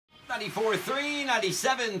94.3,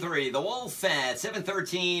 97.3, The Wolf at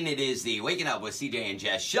 7:13. It is the Waking Up with CJ and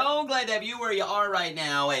Jess show. Glad to have you where you are right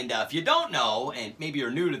now. And if you don't know, and maybe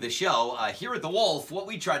you're new to the show, here at The Wolf, what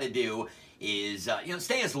we try to do is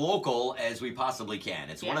stay as local as we possibly can.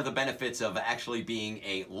 It's one of the benefits of actually being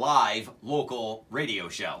a live local radio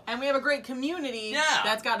show. And we have a great community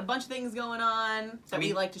that's got a bunch of things going on that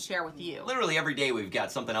we like to share with you. Literally every day we've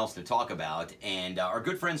got something else to talk about. And our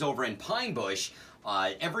good friends over in Pine Bush,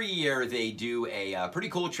 every year they do a pretty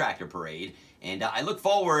cool tractor parade. And I look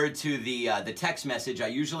forward to the text message I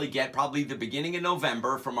usually get probably the beginning of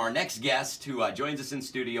November from our next guest who joins us in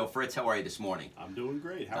studio. Fritz, how are you this morning? I'm doing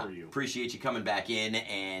great. How are you? Appreciate you coming back in.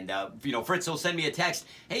 And, Fritz will send me a text.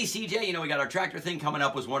 Hey, CJ, we got our tractor thing coming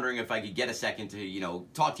up. Was wondering if I could get a second to,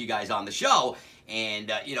 talk to you guys on the show.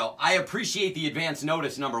 And, I appreciate the advance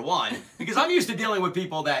notice, number one, because I'm used to dealing with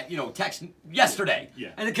people that, text yesterday.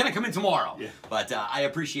 And it can come in tomorrow. But I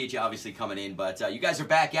appreciate you obviously coming in. But you guys are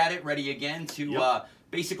back at it, ready again to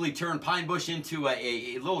basically turn Pine Bush into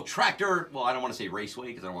a little tractor. Well, I don't want to say raceway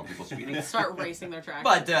because I don't want people speeding. Start racing their tractors.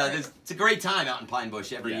 But it's a great time out in Pine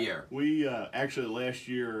Bush every year. We actually last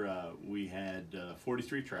year we had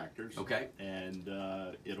 43 tractors. Okay. And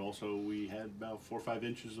we had about 4 or 5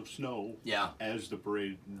 inches of snow. Yeah. As the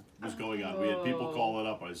parade was going on, we had people calling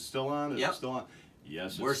up. Is it still on? Is it still on?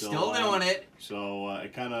 Yes, we're still doing it. So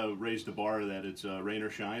it kind of raised the bar that it's rain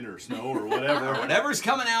or shine or snow or whatever. Whatever's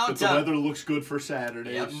coming out. But the weather looks good for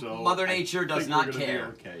Saturday. So Mother Nature does not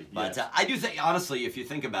care. Okay. But I do think, honestly, if you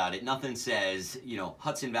think about it, nothing says,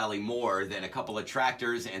 Hudson Valley more than a couple of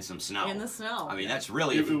tractors and some snow. In the snow. I mean, that's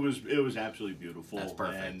really... It was absolutely beautiful. That's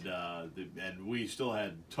perfect. And we still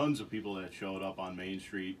had tons of people that showed up on Main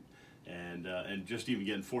Street. And just even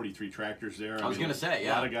getting 43 tractors there. I was going to say,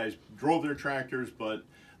 a lot of guys drove their tractors, but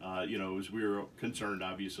as we were concerned,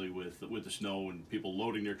 obviously, with the snow and people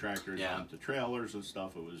loading their tractors onto trailers and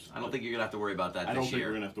stuff. It was. I don't think you're going to have to worry about that this year. I don't think we're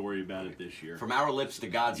going to have to worry about it this year. From our lips to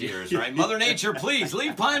God's ears, right? Mother Nature, please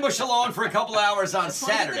leave Pine Bush alone for a couple hours on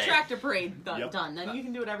Saturday. Get the tractor parade done, then you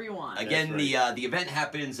can do whatever you want. Again, the event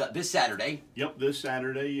happens this Saturday. Yep, this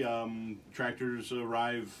Saturday. Tractors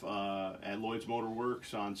arrive at Lloyd's Motor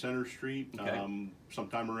Works on Center Street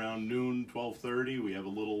sometime around noon, 12:30. We have a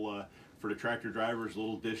little. For the tractor drivers, a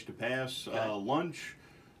little dish to pass, lunch.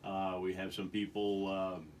 We have some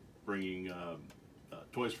people bringing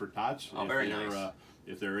Toys for Tots. Oh, very nice.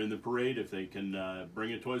 If they're in the parade, if they can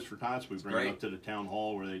bring a Toys for Tots, we bring them up to the town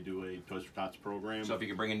hall where they do a Toys for Tots program. So if you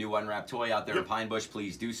can bring a new unwrapped toy out there in Pine Bush,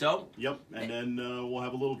 please do so. Yep, and then we'll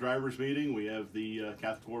have a little drivers meeting. We have the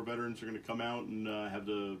Catholic War veterans are going to come out and have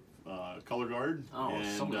the color guard, and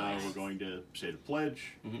so nice. we're going to say the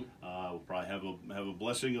pledge. We'll probably have a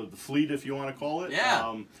blessing of the fleet, if you want to call it.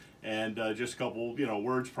 And just a couple,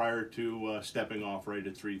 words prior to stepping off right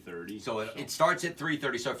at 3:30. So it starts at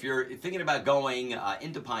 3:30. So if you're thinking about going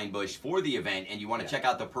into Pine Bush for the event and you want to check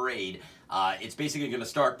out the parade, it's basically going to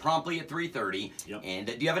start promptly at 3:30. And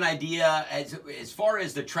do you have an idea as far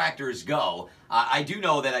as the tractors go? I do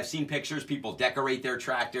know that I've seen pictures. People decorate their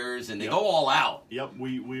tractors and they go all out. Yep,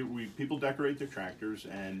 we people decorate their tractors,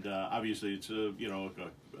 and obviously it's a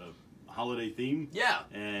holiday theme.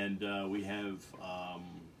 And we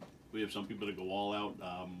have some people that go all out.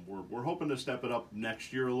 We're hoping to step it up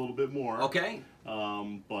next year a little bit more.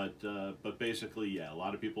 But basically, a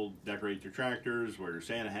lot of people decorate their tractors, wear their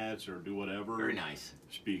Santa hats, or do whatever. Very nice.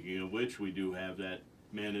 Speaking of which, we do have that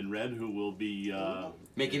man in red who will be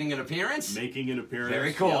making an appearance.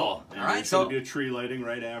 Very cool. All right. So there'll be a tree lighting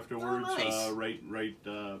right afterwards. Oh, nice.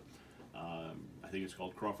 I think it's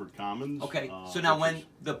called Crawford Commons. So now when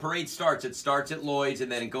the parade starts, it starts at Lloyd's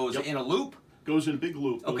and then it goes in a loop? Goes in a big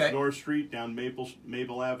loop. Goes North Street, down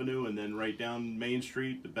Maple Avenue, and then right down Main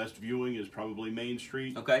Street. The best viewing is probably Main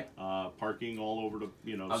Street. Parking all over the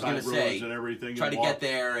side roads and everything. Try to get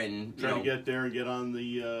there and get on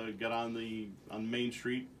the Main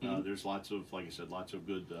Street. There's lots of, like I said, lots of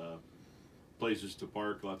good places to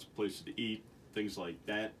park, lots of places to eat, things like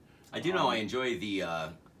that. I do know I enjoy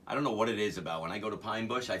the. I don't know what it is about when I go to Pine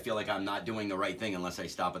Bush. I feel like I'm not doing the right thing unless I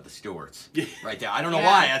stop at the Stewart's. Right there. I don't know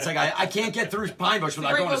why. It's like I can't get through Pine Bush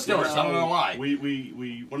without going to Stewart's. I don't know why.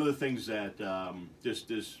 We one of the things that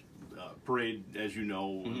this parade, as you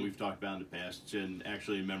know, we've talked about in the past, it's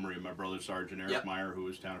actually in memory of my brother Sergeant Eric Meyer, who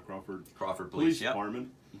was town of Crawford Police Department,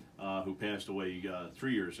 who passed away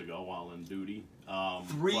 3 years ago while in duty.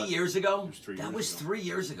 3 years ago? It was 3 years ago. That was 3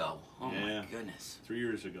 years ago. Oh my goodness. 3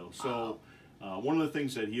 years ago. So. One of the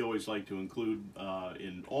things that he always liked to include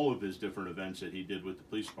in all of his different events that he did with the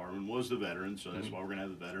police department was the veterans, so that's why we're going to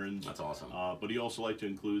have the veterans. That's awesome. But he also liked to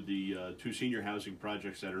include the 2 senior housing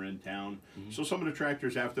projects that are in town. So some of the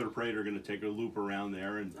tractors after the parade are going to take a loop around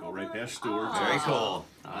there and go right past Stewart's. Very cool.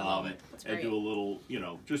 I love it. And do a little, you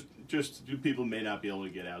know, just people may not be able to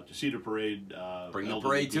get out to see the parade. Bring the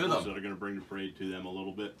parade to them. That are going to bring the parade to them a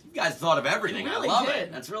little bit. You guys thought of everything. Really I love did.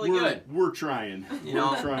 it. That's really good. We're trying. You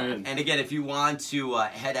know, we're trying. And again, if you want to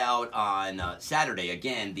head out on Saturday,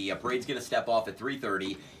 again, the parade's going to step off at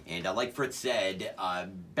 3:30. And like Fritz said,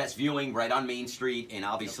 best viewing right on Main Street. And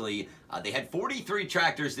obviously, they had 43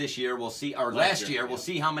 tractors this year. We'll see, or last year. We'll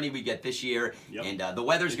see how many we get this year. And the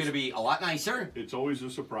weather's going to be a lot nicer. It's always a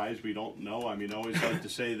surprise. We don't know. I mean, I always like to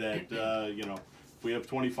say that, you know, if we have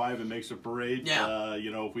 25 and makes a parade,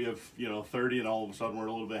 you know, if we have, you know, 30 and all of a sudden we're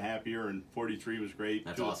a little bit happier, and 43 was great.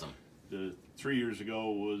 That's awesome. 3 years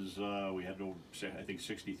ago was we had I think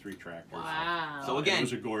 63 tractors. Wow. So again, it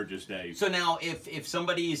was a gorgeous day. So now, if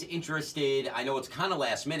somebody is interested, I know it's kind of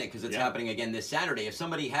last minute because it's happening again this Saturday. If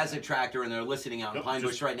somebody has a tractor and they're listening out in Pine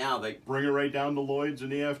Bush right now, they bring it right down to Lloyd's in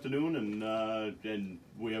the afternoon, and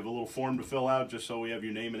we have a little form to fill out just so we have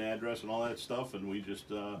your name and address and all that stuff, and we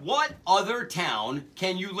just. What other town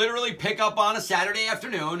can you literally pick up on a Saturday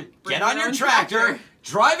afternoon, get on your tractor,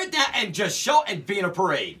 drive it down, and just show and be in a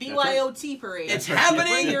parade? BYOT parade. It's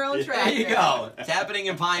happening. Bring your own tractor. There you go. It's happening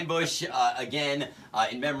in Pine Bush again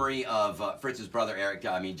in memory of Fritz's brother Eric.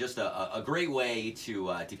 I mean, just a great way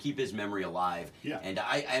to keep his memory alive. Yeah. And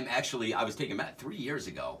I was taking Matt 3 years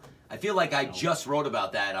ago. I feel like I just wrote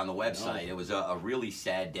about that on the website. It was a really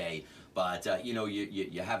sad day. But you know,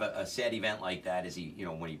 you have a sad event like that as he, you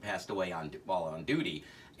know, when he passed away while on duty.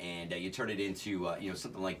 And you turn it into you know,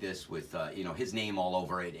 something like this with you know, his name all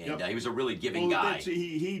over it, and he was a really giving guy.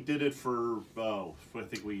 He did it for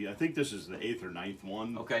I think this is the 8th or 9th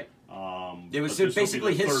one. Okay. It was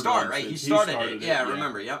basically his start, right? He started it. Yeah, I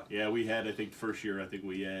remember. Yep. Yeah, we had, I think the first year, I think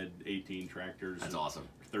we had 18 tractors. That's awesome.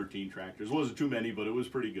 13 tractors. It wasn't too many, but it was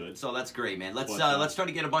pretty good. So that's great, man. Let's try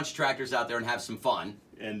to get a bunch of tractors out there and have some fun.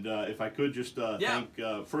 And if I could just thank,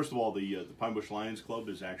 first of all, the Pine Bush Lions Club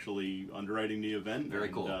is actually underwriting the event. Very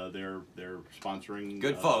cool. They're sponsoring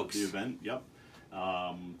good folks. The event. Yep.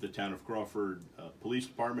 The Town of Crawford Police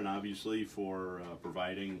Department, obviously, for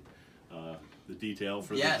providing the detail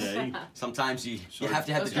for the day. Sometimes you have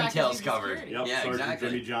to have the details covered. Yep. Yeah, Sergeant exactly.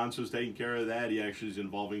 Jimmy Johnson's taking care of that. He actually is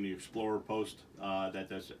involving the Explorer Post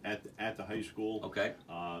that's at the high school. Okay.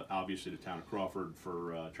 Obviously, the Town of Crawford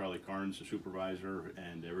for Charlie Carnes, the supervisor,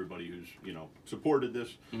 and everybody who's, you know, supported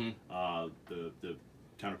this. The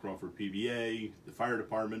Town of Crawford PBA, the fire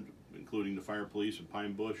department, including the fire police and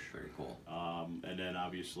Pine Bush. Very cool. And then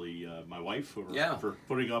obviously my wife for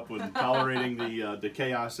putting up with tolerating the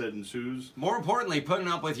chaos that ensues. More importantly, putting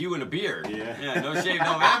up with you and a beard. Yeah. No Shave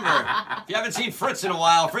November. If you haven't seen Fritz in a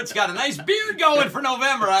while, Fritz got a nice beard going for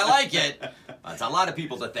November. I like it. That's a lot of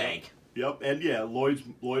people to thank. Yep, and yeah,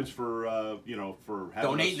 Lloyd's for you know, for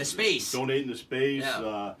having donating the space. Donating the space.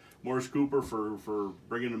 Yeah. Morris Cooper for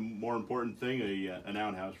bringing a more important thing, an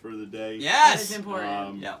outhouse for the day. Yes, that is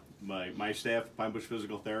important. My staff, Pine Bush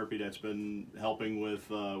Physical Therapy, that's been helping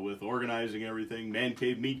with organizing everything. Man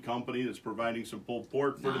Cave Meat Company, that's providing some pulled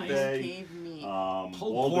pork for the day. Cave meat.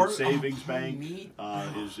 Walden Savings Bank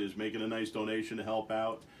is making a nice donation to help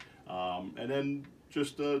out, and then.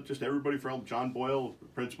 Just everybody from John Boyle,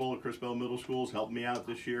 principal at Crispell Middle School, is helping me out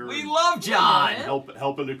this year. We love John.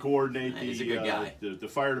 Helping to coordinate He's a good guy. The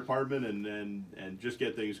fire department and just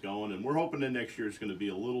get things going. And we're hoping that next year is going to be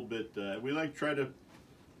a little bit. We like to try to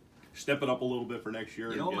step it up a little bit for next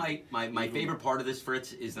year. You know, my favorite part of this,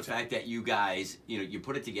 Fritz, is the fact that you guys, you know, you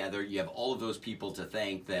put it together. You have all of those people to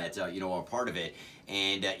thank that you know, are part of it.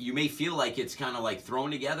 And you may feel like it's kind of like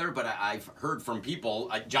thrown together, but I've heard from people,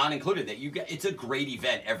 John included, that it's a great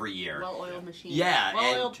event every year. Well-oiled machine. Yeah.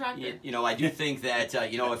 Well-oiled tractor. You know, I do think that,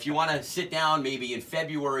 you know, if you want to sit down maybe in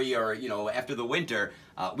February or, you know, after the winter,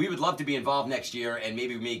 we would love to be involved next year and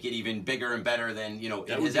maybe make it even bigger and better than, you know,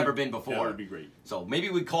 it has ever been before. That would be great. So maybe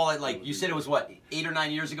we call it, like, you said it was, what, 8 or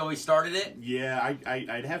 9 years ago we started it? Yeah,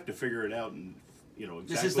 I'd have to figure it out and, you know,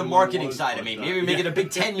 exactly. This is the marketing side of me. Maybe make it a big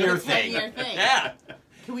 10-year thing. 10-year thing. Yeah.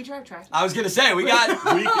 Can we drive tractor? I was going to say, we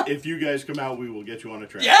got... if you guys come out, we will get you on a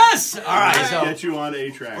tractor. Yes! All right, so... Get you on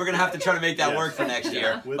a tractor. We're going to have to try to make that work for next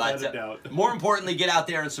year. Without a doubt. More importantly, get out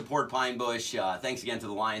there and support Pine Bush. Thanks again to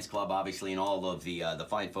the Lions Club, obviously, and all of the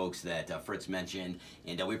fine folks that Fritz mentioned.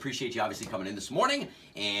 And we appreciate you, obviously, coming in this morning.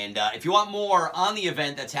 And if you want more on the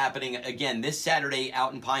event that's happening, again, this Saturday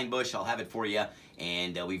out in Pine Bush, I'll have it for you.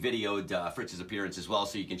 and we videoed Fritz's appearance as well,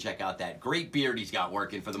 so you can check out that great beard he's got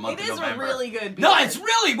working for the month of November. It is a really good beard. No, it's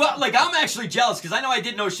really, well, like, I'm actually jealous, because I know I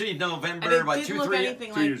did No Shave November about 2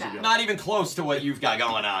 years ago. Not even close to what you've got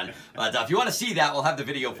going on. But if you want to see that, we'll have the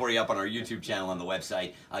video for you up on our YouTube channel on the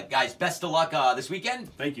website. Guys, best of luck this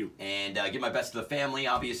weekend. Thank you. And give my best to the family,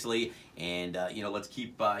 obviously. And, you know, let's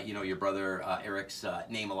keep, you know, your brother Eric's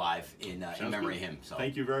name alive in memory of him. So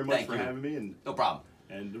thank you very much for having me. And no problem.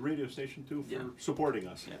 And the radio station too for supporting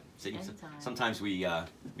us. Yeah. See, sometimes we you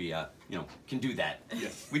know, can do that.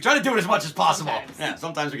 Yes. We try to do it as much as possible.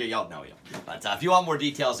 Sometimes we get yelled. No, but if you want more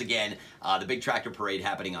details, again, the big tractor parade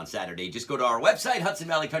happening on Saturday, just go to our website,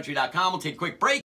 HudsonValleyCountry.com. We'll take a quick break.